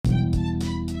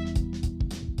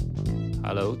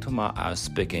Hello to my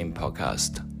Speaking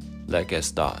podcast. Let's get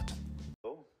started.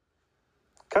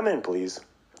 Come in, please.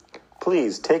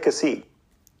 Please take a seat.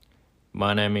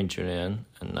 My name is Julian,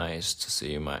 and nice to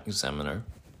see you, my examiner.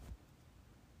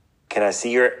 Can I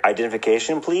see your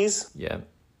identification, please? Yeah.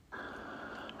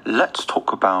 Let's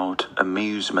talk about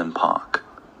amusement park.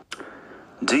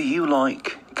 Do you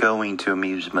like going to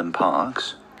amusement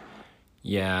parks?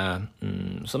 Yeah,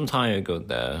 sometimes I go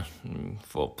there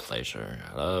for pleasure.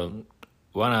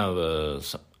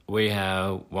 We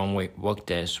have 1 week work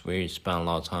days, we spend a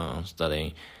lot of time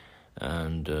studying,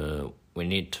 and we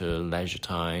need to leisure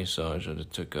time, so I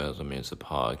just took us to amusement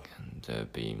park, and there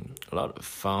be a lot of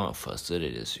fun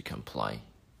facilities you can play.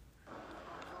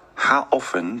 How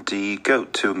often do you go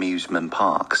to amusement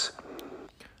parks?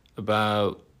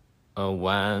 About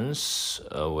once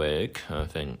a week, I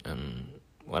think.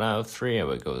 When I was 3, I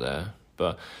would go there.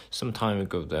 But sometimes I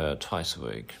go there twice a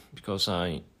week because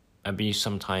I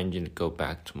sometimes need to go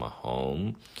back to my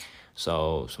home.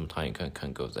 So sometimes I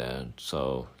can't go there.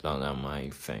 So that's my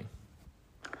thing.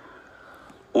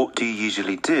 What do you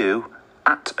usually do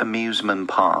at amusement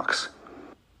parks?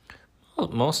 Well,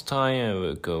 most time I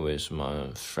will go with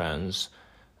my friends,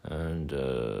 and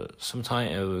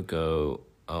sometimes I will go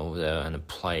over there and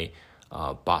play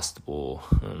basketball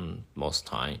most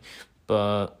time,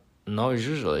 but not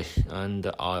usually. And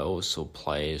I also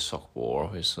play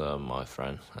softball with my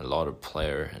friend, a lot of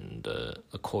player and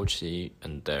a coach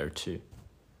and there too.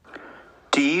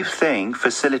 Do you think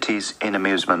facilities in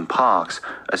amusement parks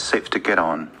are safe to get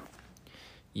on?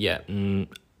 Yeah,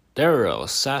 there are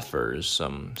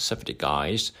some safety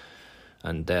guys,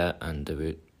 and they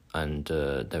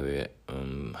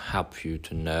will help you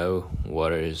to know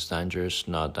what is dangerous,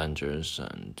 not dangerous,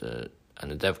 and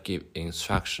they'll give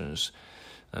instructions.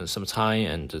 And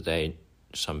sometimes,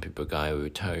 some people guy will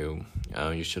tell you,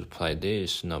 you should play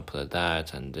this, not play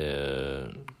that, and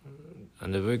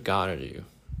they will guide you.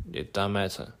 It doesn't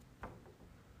matter.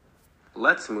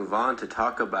 Let's move on to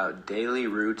talk about daily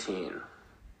routine.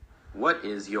 What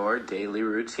is your daily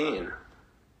routine?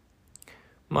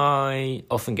 I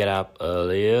often get up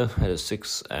earlier at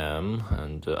 6 a.m.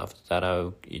 and after that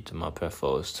I'll eat my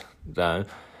breakfast. Then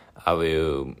I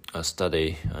will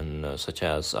study, and such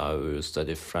as I will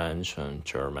study French and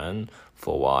German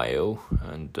for a while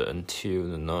and until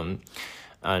the noon.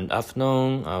 And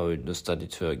afternoon I will study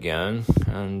too again,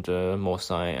 and most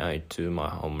time I do my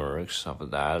homeworks after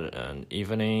that, and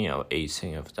evening or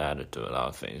eating after that I do a lot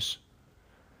of things.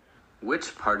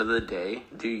 Which part of the day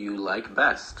do you like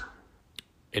best?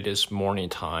 It is morning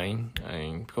time,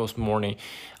 and because morning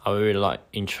I really like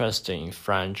interested in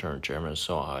French or German,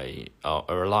 so I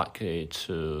like it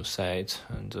to say it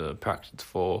and practice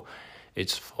for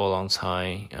a long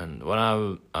time. And when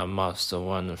I master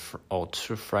 1 or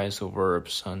 2 phrasal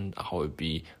verbs, and I will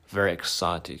be very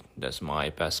excited. That's my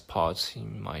best part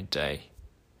in my day.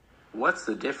 What's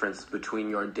the difference between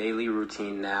your daily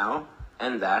routine now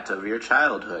and that of your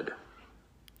childhood?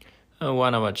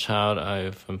 When I was a child,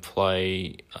 I've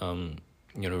played,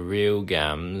 real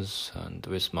games and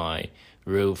with my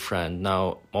real friend.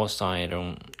 Now, most time I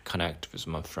don't connect with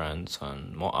my friends,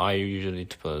 and I usually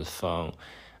play the phone,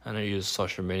 and I use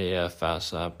social media,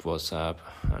 Facebook, WhatsApp,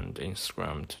 and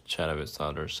Instagram to chat with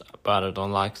others. But I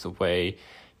don't like the way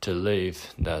to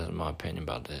live. That's my opinion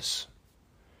about this.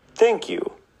 Thank you.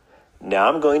 Now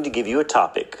I'm going to give you a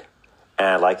topic, and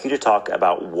I'd like you to talk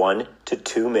about 1 to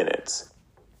 2 minutes.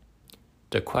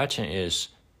 The question is,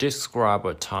 describe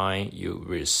a time you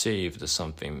received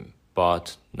something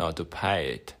but not to pay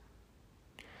it.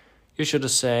 You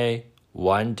should say,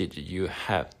 when did you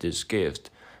have this gift?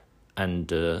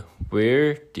 And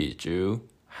where did you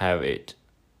have it?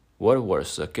 What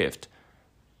was the gift?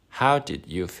 How did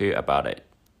you feel about it?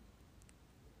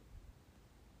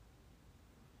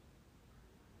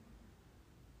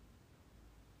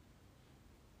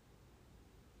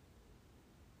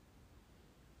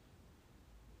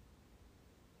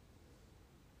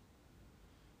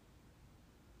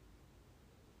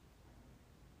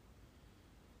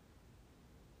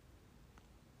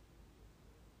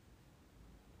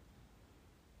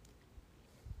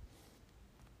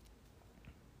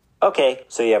 Okay,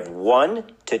 so you have 1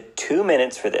 to 2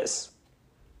 minutes for this.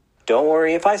 Don't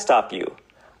worry if I stop you.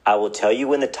 I will tell you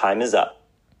when the time is up.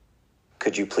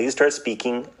 Could you please start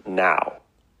speaking now?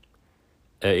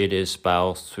 It is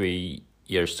about 3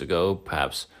 years ago,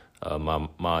 perhaps.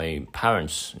 My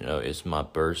parents, it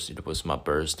was my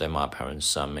birthday. My parents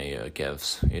sent me a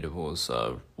gift. It was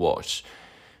a watch,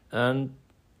 and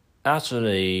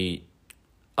actually,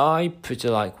 I pretty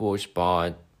like watch,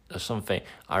 but something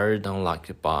I really don't like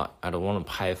to buy. I don't want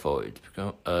to pay for it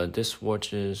because this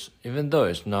watch is, even though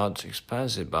it's not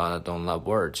expensive, but I don't like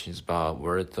watch. It's about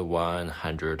worth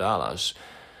 $100.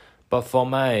 But for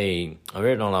me, I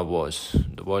really don't like watch.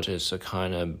 The watch is a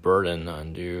kind of burden,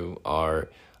 and you are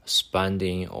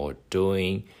spending or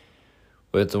doing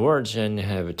with the watch, and you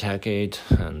have to take it,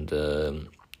 and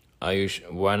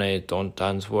when it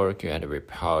doesn't work, you have to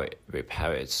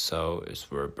repair it. So it's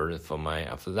very burden for me.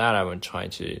 After that, I will try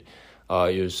to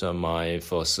use my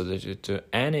facility to do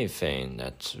anything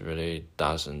that really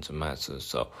doesn't matter.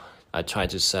 So I try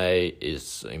to say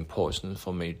it's important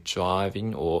for me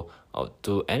driving or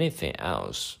do anything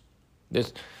else.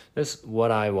 This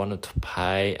what I wanted to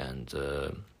pay, and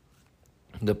the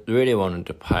really wanted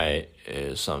to pay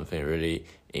is something really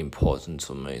important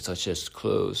to me, such as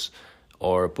clothes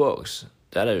or books.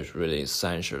 That is really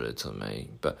essential to me.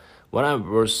 But when I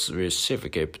was receive a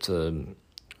gift,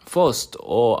 first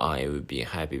all I would be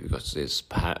happy because this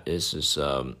is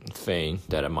thing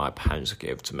that my parents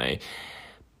gave to me.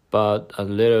 But a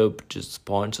little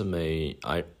disappointed me.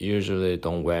 I usually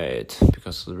don't wear it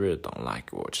because I really don't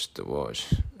like the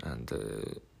watch, and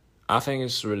I think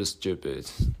it's really stupid.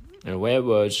 And wear a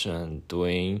watch and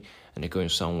going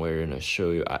somewhere and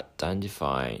show you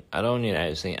identify. I don't need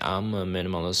anything. I'm a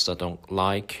minimalist. I don't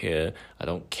like it. I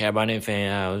don't care about anything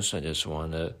else. I just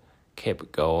want to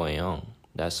keep going on.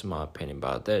 That's my opinion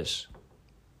about this.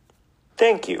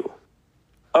 Thank you.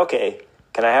 Okay,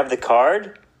 can I have the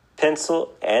card,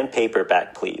 pencil, and paper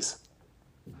back, please?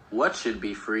 What should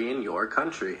be free in your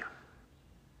country?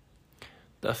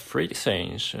 The free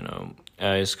things,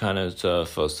 it's kind of the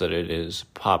facilities,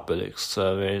 public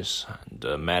service, and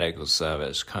the medical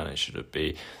service kind of should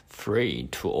be free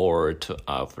to all to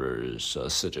our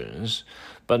citizens.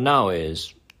 But now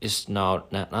it's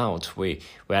not out. We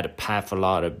had to pay for a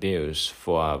lot of bills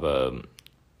for our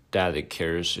daily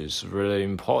cares. Is really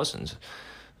important.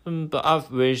 But I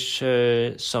wish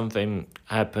something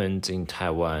happened in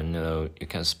Taiwan. You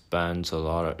can spend a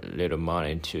lot of little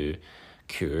money to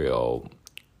cure your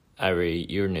every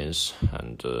illness,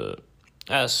 and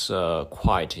that's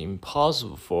quite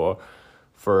impossible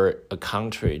for a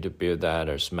country to build that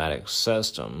as medical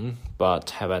system. But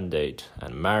Taiwan did,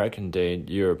 and American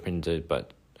did, European did,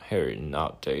 but here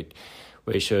not did.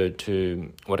 We should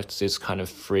to what is this kind of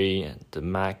free and to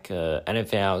make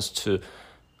anything else to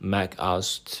make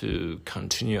us to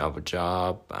continue our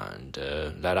job and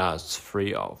let us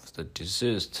free of the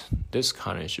disease. This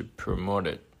kind of should promote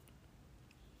it.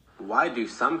 Why do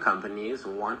some companies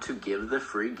want to give the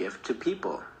free gift to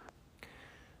people?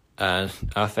 And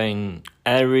I think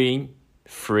every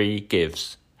free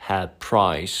gifts have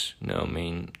price.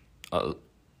 The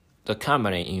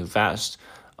company invests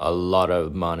a lot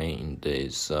of money in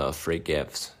these free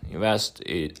gifts.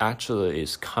 It actually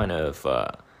is kind of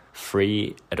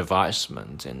free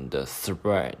advisement in the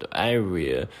thread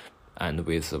area and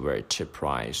with a very cheap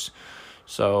price.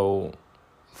 So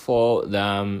for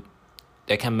them,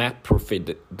 they can make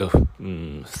profit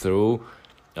through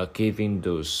giving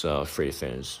those free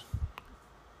things.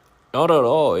 Not at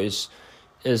all. It's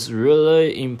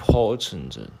really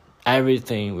important.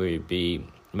 Everything will be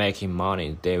making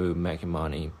money. They will make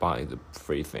money by the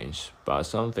free things. But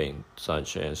something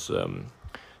such as the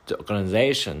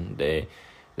organization, they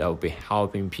will be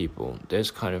helping people.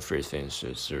 This kind of free things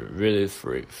is really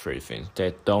free things.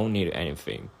 They don't need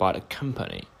anything. But a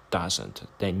company doesn't.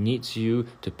 They need you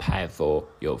to pay for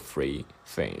your free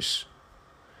things.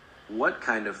 What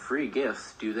kind of free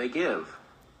gifts do they give?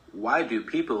 Why do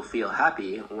people feel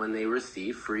happy when they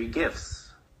receive free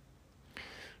gifts?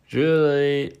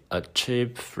 Really, a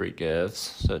cheap free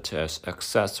gifts, such as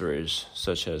accessories,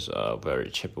 such as a very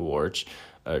cheap watch,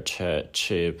 a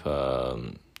cheap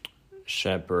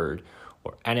shepherd,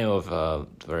 or any of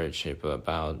very cheap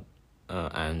about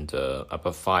 $5,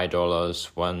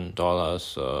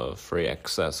 $1 free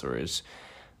accessories,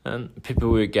 and people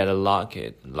will get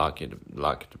lucky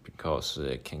because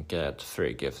they can get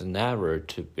free gifts. Never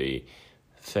to be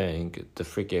think the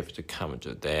free gift to come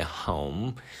to their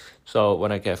home. So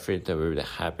when I get free, they're really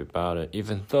happy about it.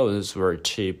 Even though it's very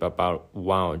cheap, about $1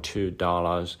 or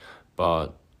 $2,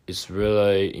 but it's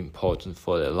really important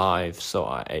for their life. So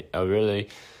I really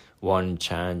want to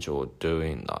change or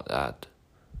doing like that.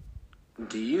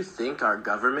 Do you think our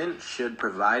government should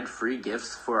provide free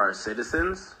gifts for our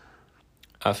citizens?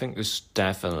 I think it's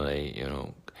definitely,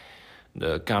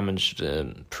 the government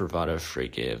should provide free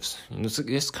gifts.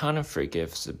 This kind of free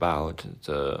gifts about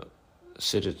the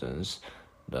citizens,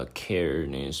 the care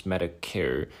needs, medical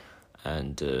care,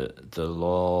 and the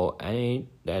law, any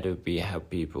that would be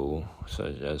help people,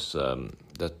 such as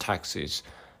the taxes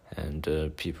and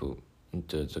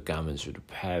the government should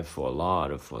pay for a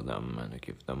lot for them and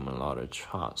give them a lot of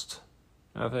trust.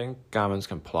 I think governments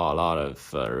can play a lot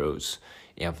of roles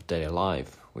in our daily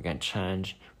life. We can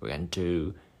change, we can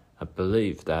do. I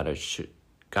believe that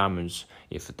governments,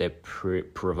 if they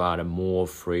provide more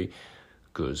free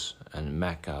goods and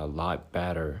make our life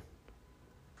better.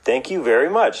 Thank you very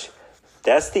much.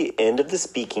 That's the end of the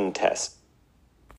speaking test.